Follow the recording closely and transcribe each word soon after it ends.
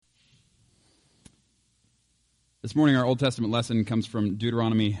This morning, our Old Testament lesson comes from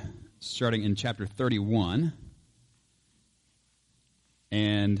Deuteronomy, starting in chapter 31.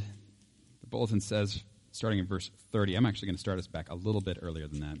 And the bulletin says, starting in verse 30. I'm actually going to start us back a little bit earlier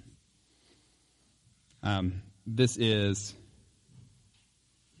than that. We're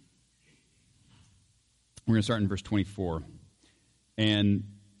going to start in verse 24. And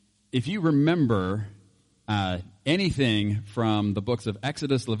if you remember anything from the books of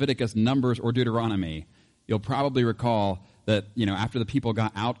Exodus, Leviticus, Numbers, or Deuteronomy, you'll probably recall that, after the people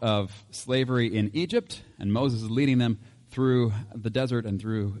got out of slavery in Egypt, and Moses is leading them through the desert and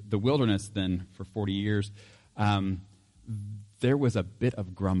through the wilderness then for 40 years, there was a bit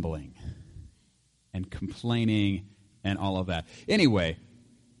of grumbling and complaining and all of that. Anyway,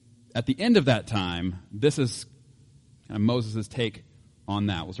 at the end of that time, this is kind of Moses' take on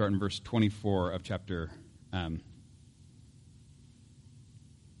that. We'll start in verse 24 of chapter... I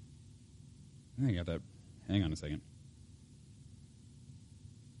think I got that. Hang on a second.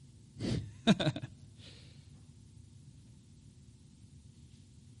 I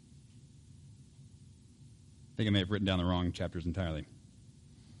think I may have written down the wrong chapters entirely.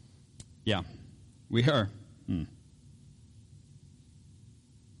 Yeah, we are.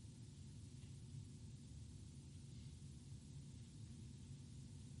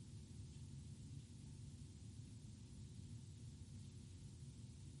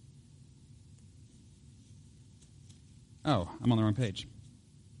 Oh, I'm on the wrong page.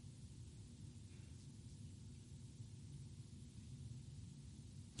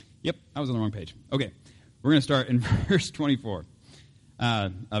 Yep, I was on the wrong page. Okay, we're going to start in verse 24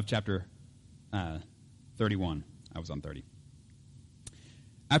 of chapter 31. I was on 30.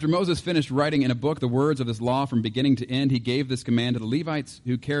 After Moses finished writing in a book the words of this law from beginning to end, he gave this command to the Levites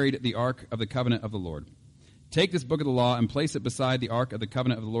who carried the ark of the covenant of the Lord. Take this book of the law and place it beside the ark of the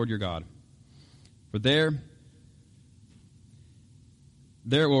covenant of the Lord your God. For there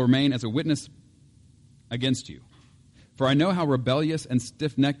it will remain as a witness against you. For I know how rebellious and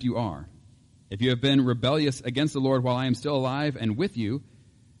stiff-necked you are. If you have been rebellious against the Lord while I am still alive and with you,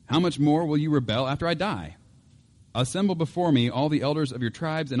 how much more will you rebel after I die? Assemble before me all the elders of your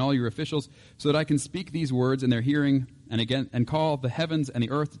tribes and all your officials, so that I can speak these words in their hearing and call the heavens and the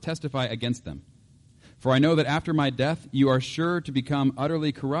earth to testify against them. For I know that after my death you are sure to become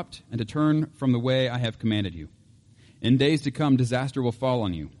utterly corrupt and to turn from the way I have commanded you. In days to come, disaster will fall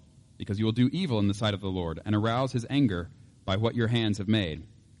on you, because you will do evil in the sight of the Lord and arouse his anger by what your hands have made.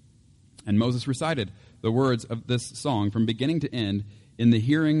 And Moses recited the words of this song from beginning to end in the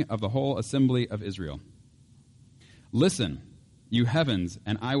hearing of the whole assembly of Israel. Listen, you heavens,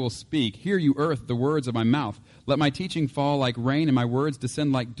 and I will speak. Hear, you earth, the words of my mouth. Let my teaching fall like rain and my words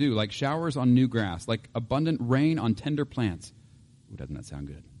descend like dew, like showers on new grass, like abundant rain on tender plants. Ooh, doesn't that sound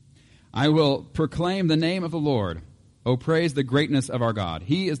good? I will proclaim the name of the Lord. Oh, praise the greatness of our God.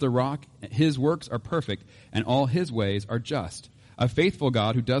 He is the rock, his works are perfect, and all his ways are just. A faithful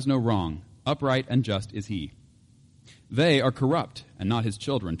God who does no wrong, upright and just is he. They are corrupt and not his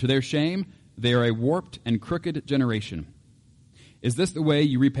children. To their shame, they are a warped and crooked generation. Is this the way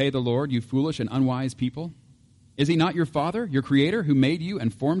you repay the Lord, you foolish and unwise people? Is he not your father, your creator, who made you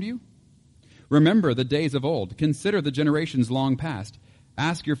and formed you? Remember the days of old. Consider the generations long past.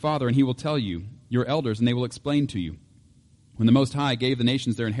 Ask your father, and he will tell you, your elders, and they will explain to you. When the Most High gave the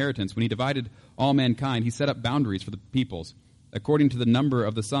nations their inheritance, when he divided all mankind, he set up boundaries for the peoples, according to the number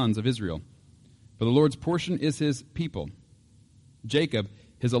of the sons of Israel. For the Lord's portion is his people, Jacob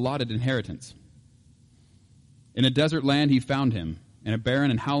his allotted inheritance. In a desert land he found him, in a barren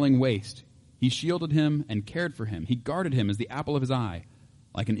and howling waste. He shielded him and cared for him. He guarded him as the apple of his eye,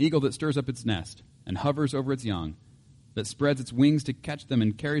 like an eagle that stirs up its nest and hovers over its young, that spreads its wings to catch them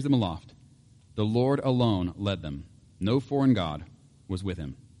and carries them aloft. The Lord alone led them. No foreign god was with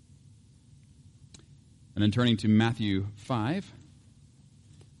him. And then turning to Matthew 5,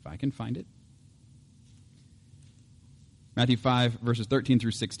 if I can find it. Matthew 5, verses 13 through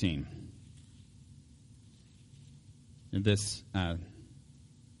 16. And this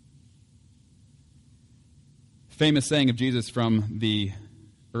famous saying of Jesus from the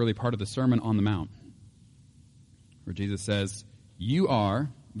early part of the Sermon on the Mount, where Jesus says, "You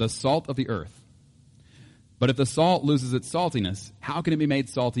are the salt of the earth. But if the salt loses its saltiness, how can it be made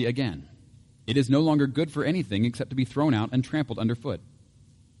salty again? It is no longer good for anything except to be thrown out and trampled underfoot.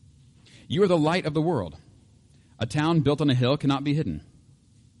 You are the light of the world. A town built on a hill cannot be hidden.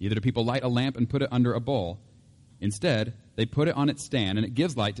 Neither do people light a lamp and put it under a bowl. Instead, they put it on its stand, and it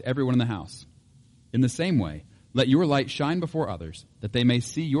gives light to everyone in the house. In the same way, let your light shine before others, that they may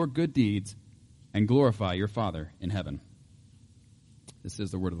see your good deeds and glorify your Father in heaven." This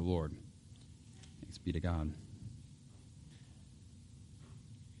is the word of the Lord. Thanks be to God.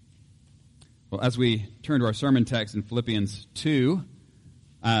 Well, as we turn to our sermon text in Philippians 2,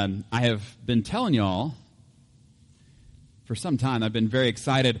 I have been telling y'all for some time, I've been very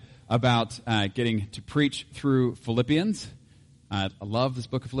excited about getting to preach through Philippians. I love this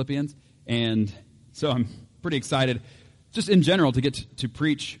book of Philippians, and so I'm pretty excited just in general to get to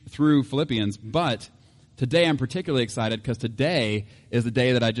preach through Philippians, but today I'm particularly excited because today is the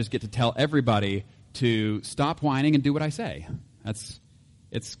day that I just get to tell everybody to stop whining and do what I say.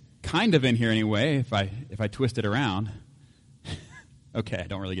 It's kind of in here anyway, if I twist it around. Okay, I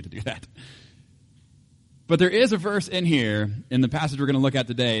don't really get to do that. But there is a verse in here, in the passage we're going to look at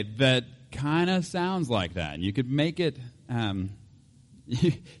today, that kind of sounds like that. And you could make it,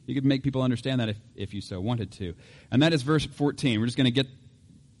 you could make people understand that if you so wanted to. And that is verse 14. I'm just going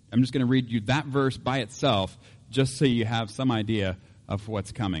to read you that verse by itself, just so you have some idea of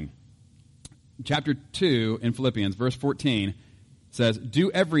what's coming. Chapter 2 in Philippians, verse 14, says, "Do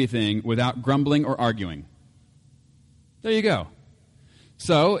everything without grumbling or arguing." There you go.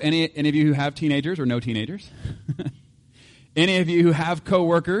 So, any of you who have teenagers or no teenagers, any of you who have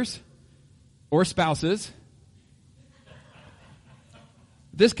coworkers or spouses,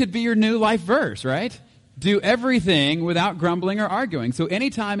 this could be your new life verse, right? Do everything without grumbling or arguing. So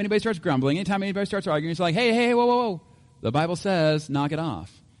anytime anybody starts grumbling, anytime anybody starts arguing, it's like, hey, whoa. The Bible says, knock it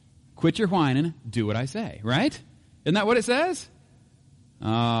off. Quit your whining, do what I say, right? Isn't that what it says?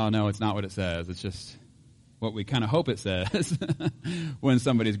 Oh, no, it's not what it says. It's just what we kind of hope it says when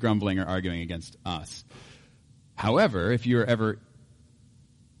somebody's grumbling or arguing against us. However, if you're ever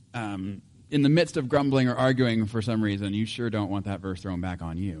in the midst of grumbling or arguing for some reason, you sure don't want that verse thrown back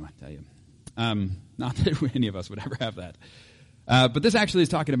on you, I tell you. Not that any of us would ever have that. But this actually is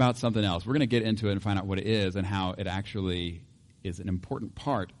talking about something else. We're going to get into it and find out what it is and how it actually is an important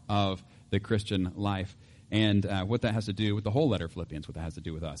part of the Christian life and what that has to do with the whole letter of Philippians, what that has to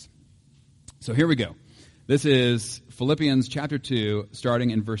do with us. So here we go. This is Philippians chapter 2, starting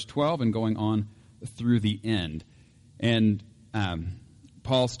in verse 12 and going on through the end. And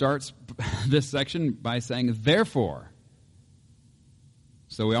Paul starts this section by saying, therefore.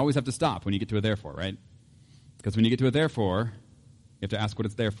 So we always have to stop when you get to a therefore, right? Because when you get to a therefore, you have to ask what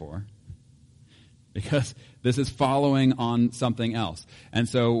it's there for. Because this is following on something else. And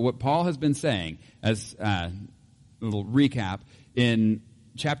so what Paul has been saying, as a little recap, in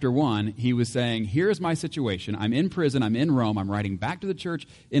chapter 1, he was saying, here's my situation. I'm in prison. I'm in Rome. I'm writing back to the church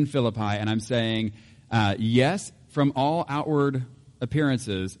in Philippi. And I'm saying, yes, from all outward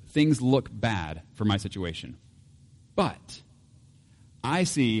appearances, things look bad for my situation. But I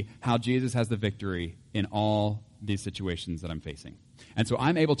see how Jesus has the victory in all these situations that I'm facing. And so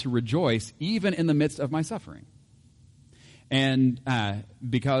I'm able to rejoice even in the midst of my suffering. And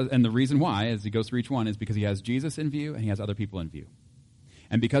the reason why, as he goes through each one, is because he has Jesus in view and he has other people in view.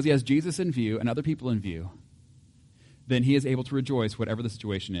 And because he has Jesus in view and other people in view, then he is able to rejoice whatever the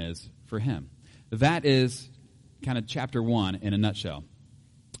situation is for him. That is kind of chapter 1 in a nutshell.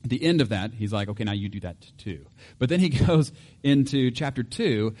 At the end of that, he's like, okay, now you do that too. But then he goes into chapter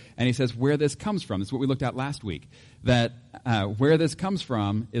 2, and he says where this comes from. This is what we looked at last week. That where this comes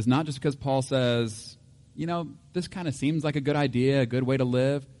from is not just because Paul says, this kind of seems like a good idea, a good way to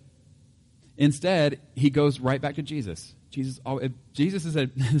live. Instead, he goes right back to Jesus. Jesus is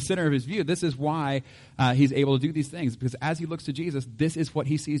at the center of his view. This is why he's able to do these things, because as he looks to Jesus, this is what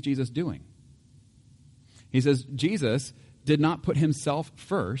he sees Jesus doing. He says Jesus did not put himself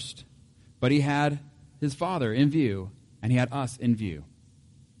first, but he had his Father in view, and he had us in view.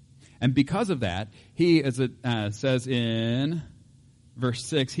 And because of that, he, as it says in verse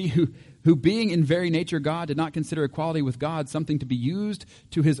 6, he who being in very nature God did not consider equality with God something to be used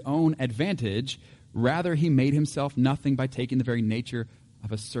to his own advantage. Rather, he made himself nothing by taking the very nature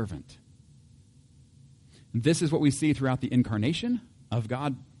of a servant. This is what we see throughout the incarnation of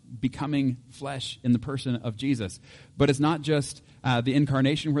God becoming flesh in the person of Jesus. But it's not just the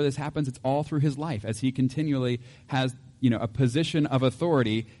incarnation where this happens, it's all through his life as he continually has, a position of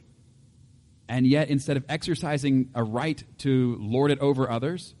authority, and yet instead of exercising a right to lord it over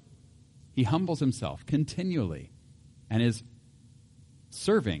others, he humbles himself continually and is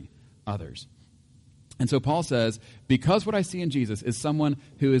serving others. And so Paul says, because what I see in Jesus is someone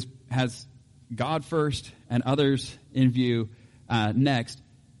who has God first and others in view next,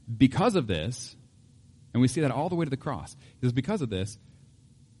 because of this, and we see that all the way to the cross, is because of this,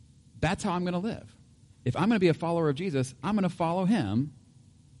 that's how I'm going to live. If I'm going to be a follower of Jesus, I'm going to follow him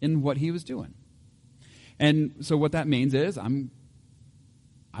in what he was doing. And so what that means is I'm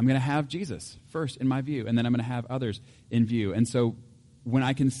going to have Jesus first in my view, and then I'm going to have others in view. And so when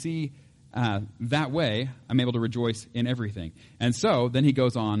I can see that way, I'm able to rejoice in everything. And so then he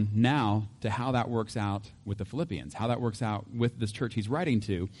goes on now to how that works out with the Philippians, how that works out with this church he's writing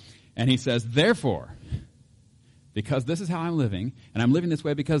to. And he says, therefore, because this is how I'm living, and I'm living this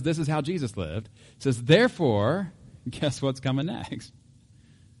way because this is how Jesus lived, he says, therefore, guess what's coming next?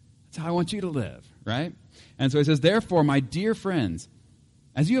 That's how I want you to live, right? And so he says, therefore, my dear friends,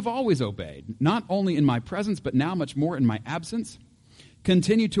 as you have always obeyed, not only in my presence, but now much more in my absence,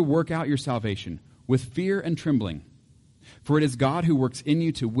 continue to work out your salvation with fear and trembling. For it is God who works in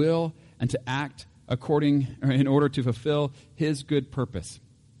you to will and to act in order to fulfill his good purpose.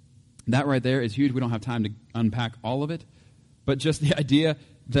 That right there is huge. We don't have time to unpack all of it. But just the idea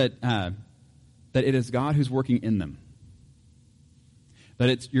that it is God who's working in them.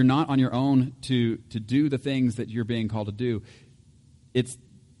 That you're not on your own to do the things that you're being called to do. It's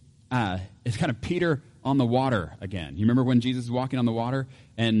kind of Peter on the water again. You remember when Jesus is walking on the water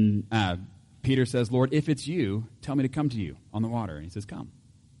and Peter says, Lord, if it's you, tell me to come to you on the water. And he says, come.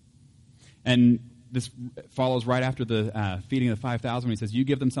 And this follows right after the feeding of the 5,000 when he says, you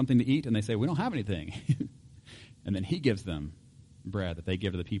give them something to eat. And they say, we don't have anything. And then he gives them bread that they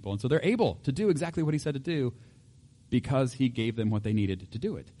give to the people. And so they're able to do exactly what he said to do because he gave them what they needed to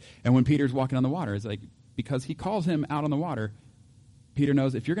do it. And when Peter's walking on the water, it's like, because he calls him out on the water, Peter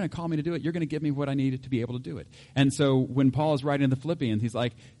knows, if you're going to call me to do it, you're going to give me what I need to be able to do it. And so when Paul is writing to the Philippians, he's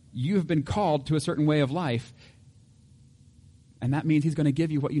like, you have been called to a certain way of life, and that means he's going to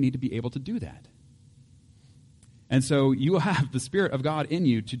give you what you need to be able to do that. And so you will have the Spirit of God in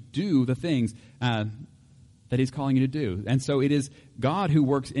you to do the things that he's calling you to do. And so it is God who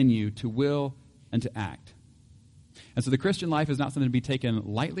works in you to will and to act. And so the Christian life is not something to be taken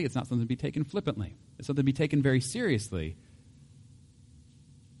lightly. It's not something to be taken flippantly. It's something to be taken very seriously.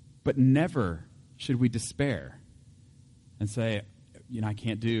 But never should we despair and say, I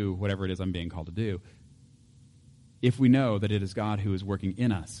can't do whatever it is I'm being called to do, if we know that it is God who is working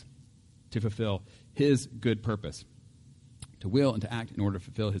in us to fulfill his good purpose, to will and to act in order to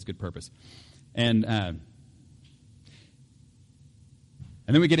fulfill his good purpose. And then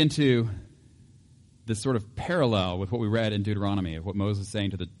we get into this sort of parallel with what we read in Deuteronomy of what Moses is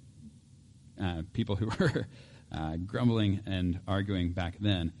saying to the people who were grumbling and arguing back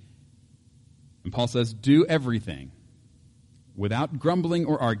then. And Paul says, do everything without grumbling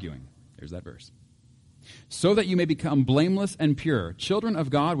or arguing. There's that verse. So that you may become blameless and pure, children of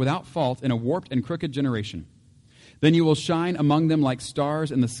God without fault in a warped and crooked generation. Then you will shine among them like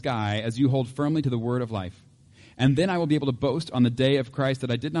stars in the sky as you hold firmly to the word of life. And then I will be able to boast on the day of Christ that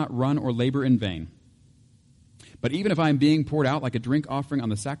I did not run or labor in vain. But even if I am being poured out like a drink offering on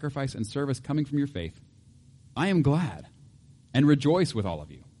the sacrifice and service coming from your faith, I am glad and rejoice with all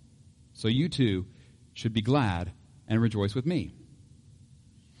of you. So you too should be glad and rejoice with me.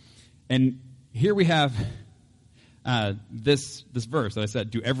 And here we have this verse that I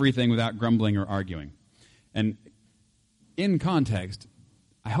said, do everything without grumbling or arguing. And in context,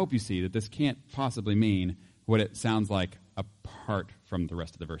 I hope you see that this can't possibly mean what it sounds like apart from the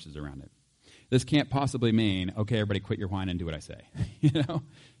rest of the verses around it. This can't possibly mean, okay, everybody quit your whine and do what I say.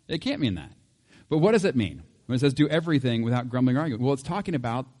 It can't mean that. But what does it mean when it says do everything without grumbling or arguing? Well, it's talking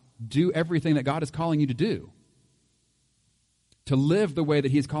about do everything that God is calling you to do. To live the way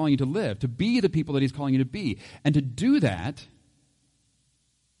that he's calling you to live. To be the people that he's calling you to be. And to do that,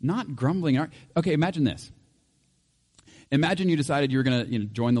 not grumbling. Okay, imagine this. Imagine you decided you were going to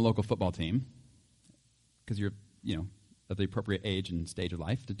join the local football team because you're, of the appropriate age and stage of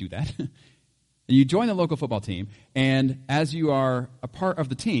life to do that. And you join the local football team, and as you are a part of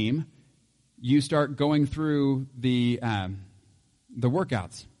the team, you start going through the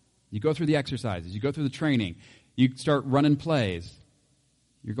workouts. You go through the exercises. You go through the training. You start running plays.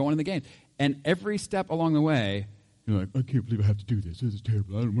 You're going in the game. And every step along the way, you're like, I can't believe I have to do this. This is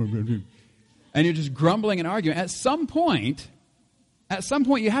terrible. I don't remember. And you're just grumbling and arguing. At some point,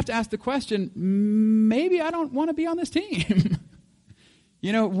 you have to ask the question, maybe I don't want to be on this team.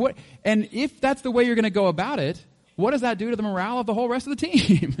 What? And if that's the way you're going to go about it, what does that do to the morale of the whole rest of the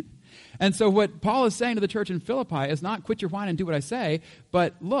team? And so what Paul is saying to the church in Philippi is not quit your whine and do what I say,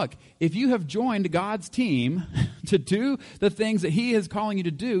 but look, if you have joined God's team to do the things that he is calling you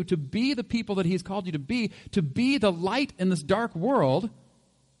to do, to be the people that he's called you to be the light in this dark world,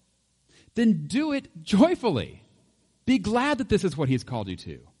 then do it joyfully. Be glad that this is what he's called you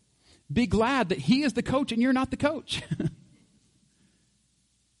to. Be glad that he is the coach and you're not the coach.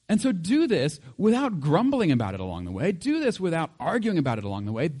 And so do this without grumbling about it along the way. Do this without arguing about it along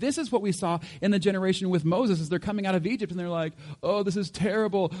the way. This is what we saw in the generation with Moses as they're coming out of Egypt and they're like, oh, this is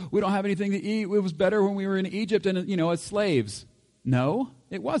terrible. We don't have anything to eat. It was better when we were in Egypt and, as slaves. No,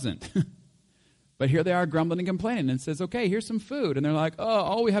 it wasn't. But here they are grumbling and complaining, and it says, okay, here's some food. And they're like, oh,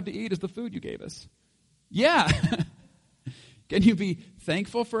 all we have to eat is the food you gave us. Yeah. Can you be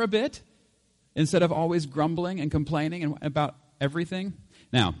thankful for a bit instead of always grumbling and complaining about everything?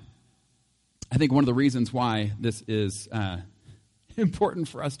 Now, I think one of the reasons why this is important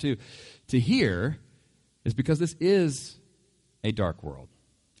for us to hear is because this is a dark world.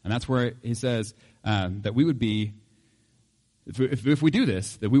 And that's where he says that we would be, if we do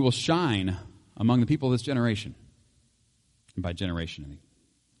this, that we will shine among the people of this generation. And by generation, I mean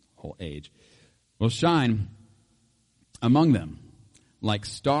whole age. We'll shine among them like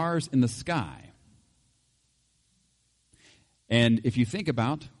stars in the sky. And if you think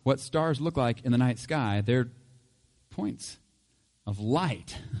about what stars look like in the night sky, they're points of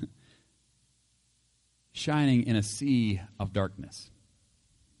light shining in a sea of darkness.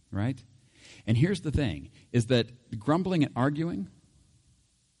 Right? And here's the thing, is that grumbling and arguing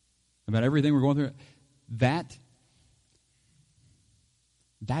about everything we're going through, that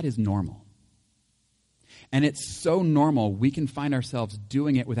is normal. And it's so normal, we can find ourselves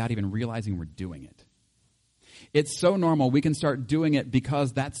doing it without even realizing we're doing it. It's so normal, we can start doing it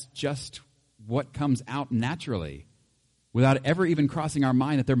because that's just what comes out naturally, without ever even crossing our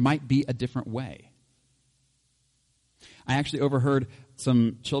mind that there might be a different way. I actually overheard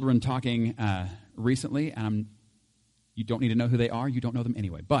some children talking recently, and you don't need to know who they are, you don't know them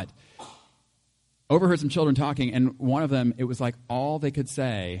anyway, but overheard some children talking, and one of them, it was like all they could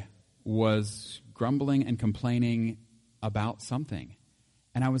say was grumbling and complaining about something.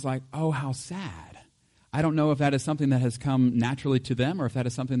 And I was like, oh, how sad. I don't know if that is something that has come naturally to them or if that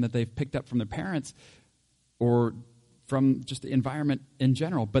is something that they've picked up from their parents or from just the environment in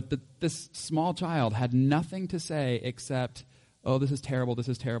general. But this small child had nothing to say except, oh, this is terrible, this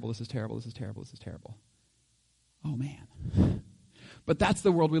is terrible, this is terrible, this is terrible, this is terrible. Oh, man. But that's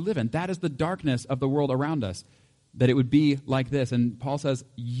the world we live in. That is the darkness of the world around us, that it would be like this. And Paul says,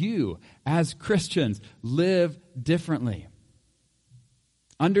 you, as Christians, live differently.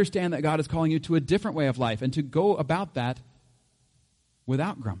 Understand that God is calling you to a different way of life and to go about that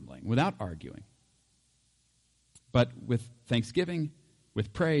without grumbling, without arguing, but with thanksgiving,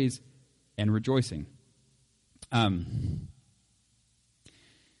 with praise, and rejoicing. Let's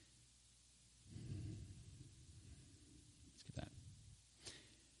get that.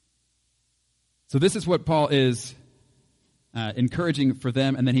 So this is what Paul is encouraging for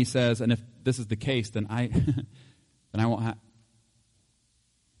them, and then he says, and if this is the case, then I won't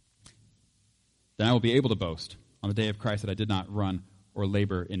then I will be able to boast on the day of Christ that I did not run or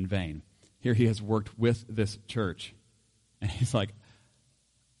labor in vain. Here he has worked with this church, and he's like,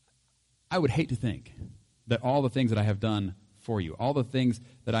 I would hate to think that all the things that I have done for you, all the things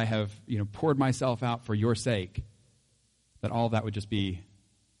that I have, poured myself out for your sake, that all of that would just be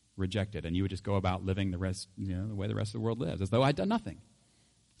rejected, and you would just go about living the rest, the way the rest of the world lives, as though I'd done nothing.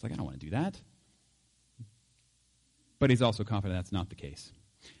 It's like, I don't want to do that. But he's also confident that's not the case.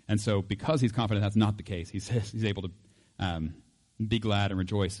 And so because he's confident that's not the case, he says he's able to be glad and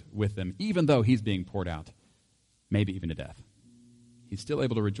rejoice with them, even though he's being poured out, maybe even to death. He's still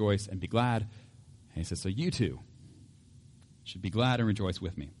able to rejoice and be glad. And he says, so you too should be glad and rejoice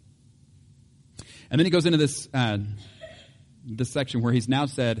with me. And then he goes into this section where he's now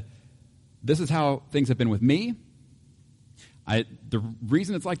said, this is how things have been with me. The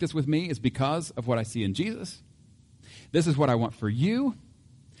reason it's like this with me is because of what I see in Jesus. This is what I want for you.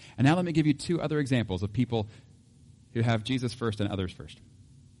 And now let me give you two other examples of people who have Jesus first and others first.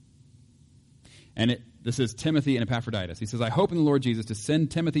 And this is Timothy and Epaphroditus. He says, I hope in the Lord Jesus to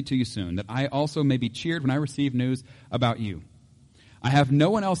send Timothy to you soon, that I also may be cheered when I receive news about you. I have no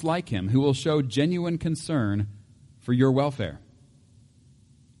one else like him who will show genuine concern for your welfare.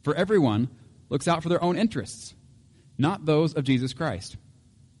 For everyone looks out for their own interests, not those of Jesus Christ.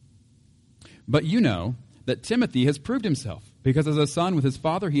 But you know that Timothy has proved himself, because as a son with his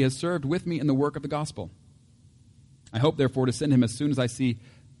father, he has served with me in the work of the gospel. I hope, therefore, to send him as soon as I see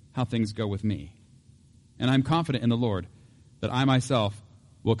how things go with me. And I'm confident in the Lord that I myself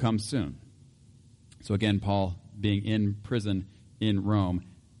will come soon. So again, Paul being in prison in Rome,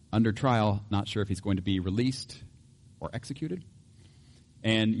 under trial, not sure if he's going to be released or executed.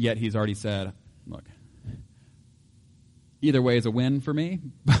 And yet he's already said, look, either way is a win for me,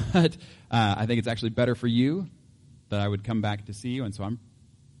 but I think it's actually better for you that I would come back to see you, and so I'm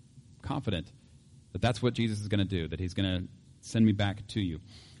confident that that's what Jesus is going to do, that he's going to send me back to you.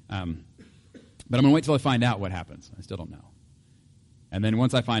 But I'm going to wait till I find out what happens. I still don't know. And then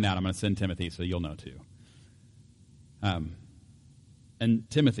once I find out, I'm going to send Timothy so you'll know too. And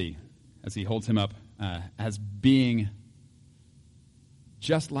Timothy, as he holds him up as being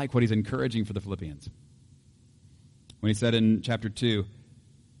just like what he's encouraging for the Philippians. When he said in chapter 2,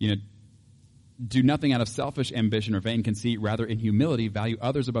 do nothing out of selfish ambition or vain conceit, rather in humility value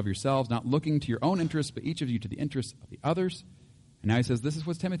others above yourselves, not looking to your own interests, but each of you to the interests of the others. And now he says, this is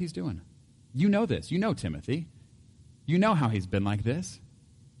what Timothy's doing. You know this. You know Timothy. You know how he's been like this.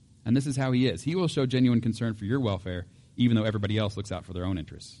 And this is how he is. He will show genuine concern for your welfare, even though everybody else looks out for their own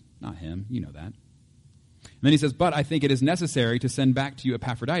interests. Not him. You know that. And then he says, but I think it is necessary to send back to you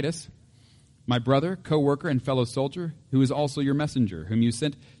Epaphroditus, my brother, co-worker, and fellow soldier, who is also your messenger, whom you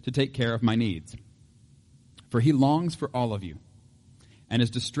sent to take care of my needs. For he longs for all of you, and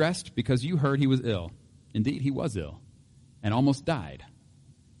is distressed because you heard he was ill. Indeed, he was ill, and almost died.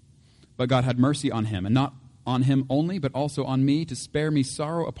 But God had mercy on him, and not on him only, but also on me, to spare me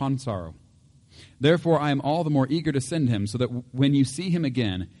sorrow upon sorrow. Therefore I am all the more eager to send him, so that when you see him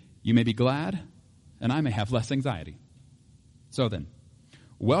again, you may be glad, and I may have less anxiety. So then,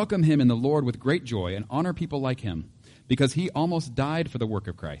 welcome him in the Lord with great joy, and honor people like him, because he almost died for the work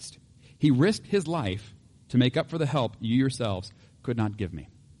of Christ. He risked his life to make up for the help you yourselves could not give me.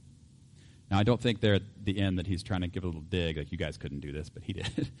 Now, I don't think there at the end that he's trying to give a little dig, like you guys couldn't do this, but he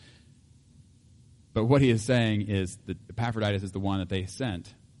did. But what he is saying is that Epaphroditus is the one that they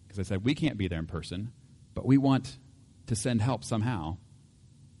sent, because they said, we can't be there in person, but we want to send help somehow.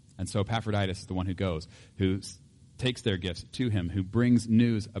 And so Epaphroditus is the one who goes, who takes their gifts to him, who brings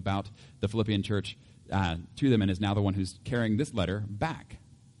news about the Philippian church to them, and is now the one who's carrying this letter back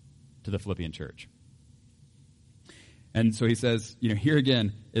to the Philippian church. And so he says, here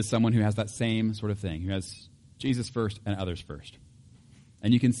again is someone who has that same sort of thing, who has Jesus first and others first.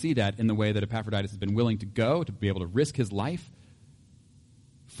 And you can see that in the way that Epaphroditus has been willing to go, to be able to risk his life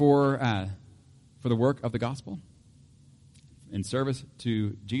for the work of the gospel, in service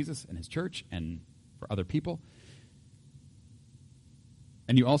to Jesus and his church and for other people.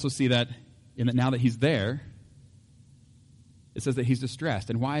 And you also see that in that now that he's there, it says that he's distressed.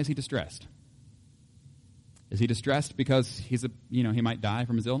 And why is he distressed? Is he distressed because he might die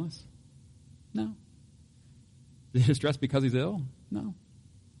from his illness? No. Is he distressed because he's ill? No.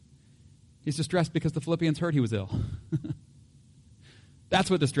 He's distressed because the Philippians heard he was ill. That's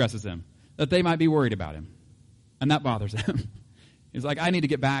what distresses him, that they might be worried about him. And that bothers him. He's like, I need to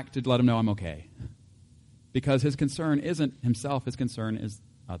get back to let him know I'm okay. Because his concern isn't himself, his concern is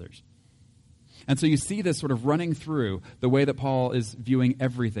others. And so you see this sort of running through the way that Paul is viewing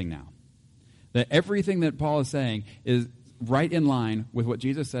everything now. That everything that Paul is saying is right in line with what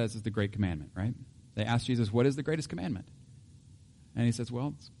Jesus says is the great commandment, right? They ask Jesus, what is the greatest commandment? And he says,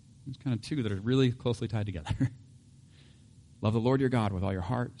 well, it's kind of two that are really closely tied together. Love the Lord your God with all your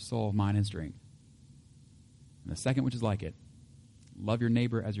heart, soul, mind, and strength. And the second, which is like it, love your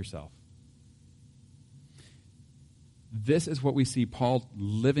neighbor as yourself. This is what we see Paul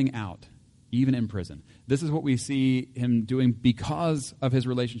living out, even in prison. This is what we see him doing because of his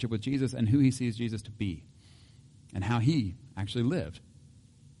relationship with Jesus and who he sees Jesus to be and how he actually lived.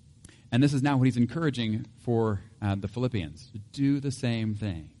 And this is now what he's encouraging for the Philippians, to do the same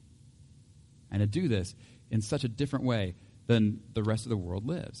thing. And to do this in such a different way than the rest of the world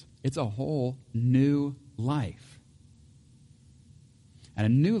lives. It's a whole new life. And a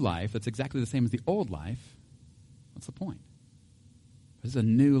new life that's exactly the same as the old life, what's the point? This is a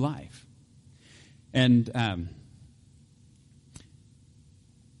new life. And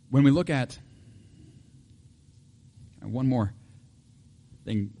when we look at one more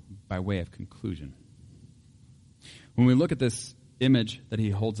thing by way of conclusion. When we look at this image that he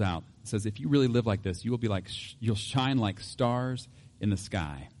holds out, it says, if you really live like this, you will be like, you'll shine like stars in the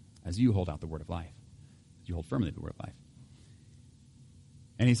sky as you hold out the word of life, as you hold firmly the word of life.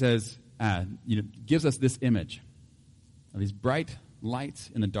 And he says, gives us this image of these bright lights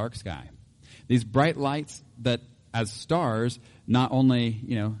in the dark sky. These bright lights that, as stars, not only,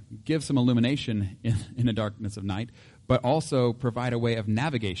 give some illumination in the darkness of night, but also provide a way of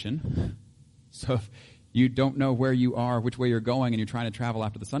navigation. So if you don't know where you are, which way you're going, and you're trying to travel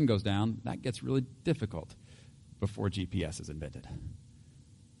after the sun goes down, that gets really difficult before GPS is invented.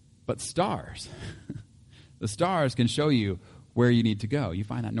 But stars, the stars can show you where you need to go. You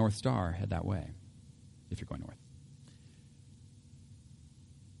find that North Star, head that way, if you're going north.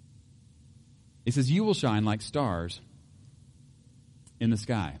 It says, you will shine like stars in the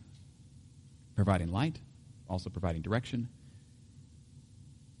sky, providing light, also providing direction.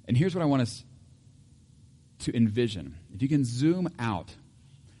 And here's what I want us to envision. If you can zoom out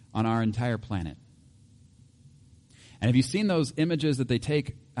on our entire planet. And have you seen those images that they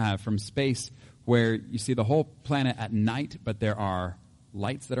take from space where you see the whole planet at night, but there are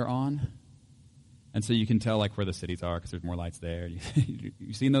lights that are on? And so you can tell like where the cities are because there's more lights there.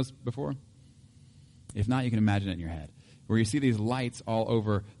 You've seen those before? If not, you can imagine it in your head, where you see these lights all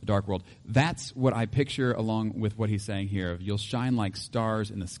over the dark world. That's what I picture along with what he's saying here. You'll shine like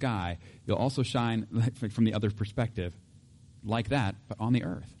stars in the sky. You'll also shine from the other perspective like that, but on the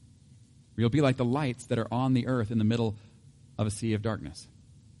earth. You'll be like the lights that are on the earth in the middle of a sea of darkness.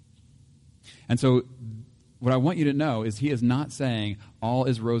 And so what I want you to know is he is not saying all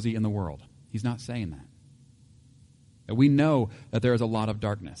is rosy in the world. He's not saying that. That we know that there is a lot of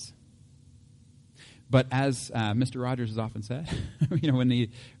darkness. But as Mr. Rogers has often said,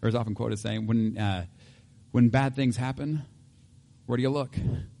 or is often quoted saying, when bad things happen, where do you look?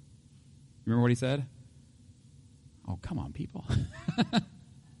 Remember what he said? Oh, come on, people.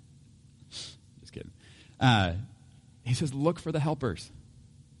 Just kidding. He says, look for the helpers,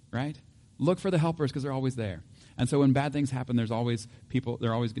 right? Look for the helpers because they're always there. And so when bad things happen, there are always going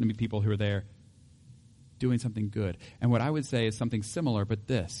to be people who are there doing something good. And what I would say is something similar, but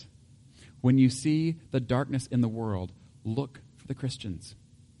this. When you see the darkness in the world, look for the Christians.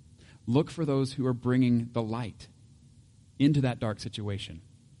 Look for those who are bringing the light into that dark situation.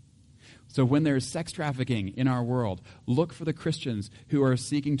 So when there's sex trafficking in our world, look for the Christians who are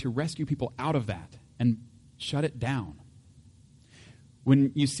seeking to rescue people out of that and shut it down.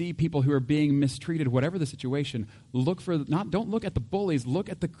 When you see people who are being mistreated, whatever the situation, don't look at the bullies, look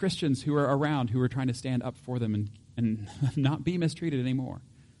at the Christians who are around, who are trying to stand up for them and not be mistreated anymore.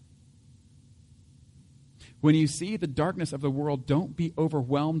 When you see the darkness of the world, don't be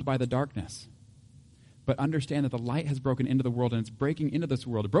overwhelmed by the darkness, but understand that the light has broken into the world, and it's breaking into this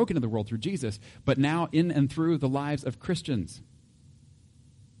world. It broke into the world through Jesus, but now in and through the lives of Christians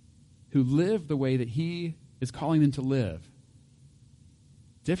who live the way that he is calling them to live,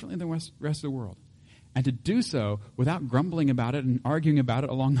 differently than the rest of the world. And to do so without grumbling about it and arguing about it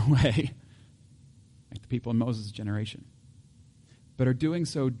along the way, like the people in Moses' generation, but are doing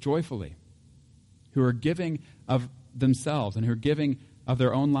so joyfully, who are giving of themselves and who are giving of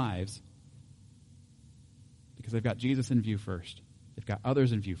their own lives because they've got Jesus in view first. They've got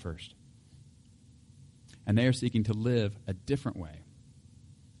others in view first. And they are seeking to live a different way,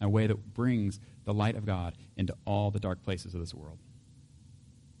 a way that brings the light of God into all the dark places of this world.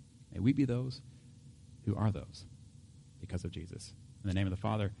 May we be those who are those because of Jesus. In the name of the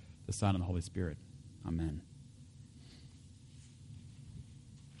Father, the Son, and the Holy Spirit. Amen.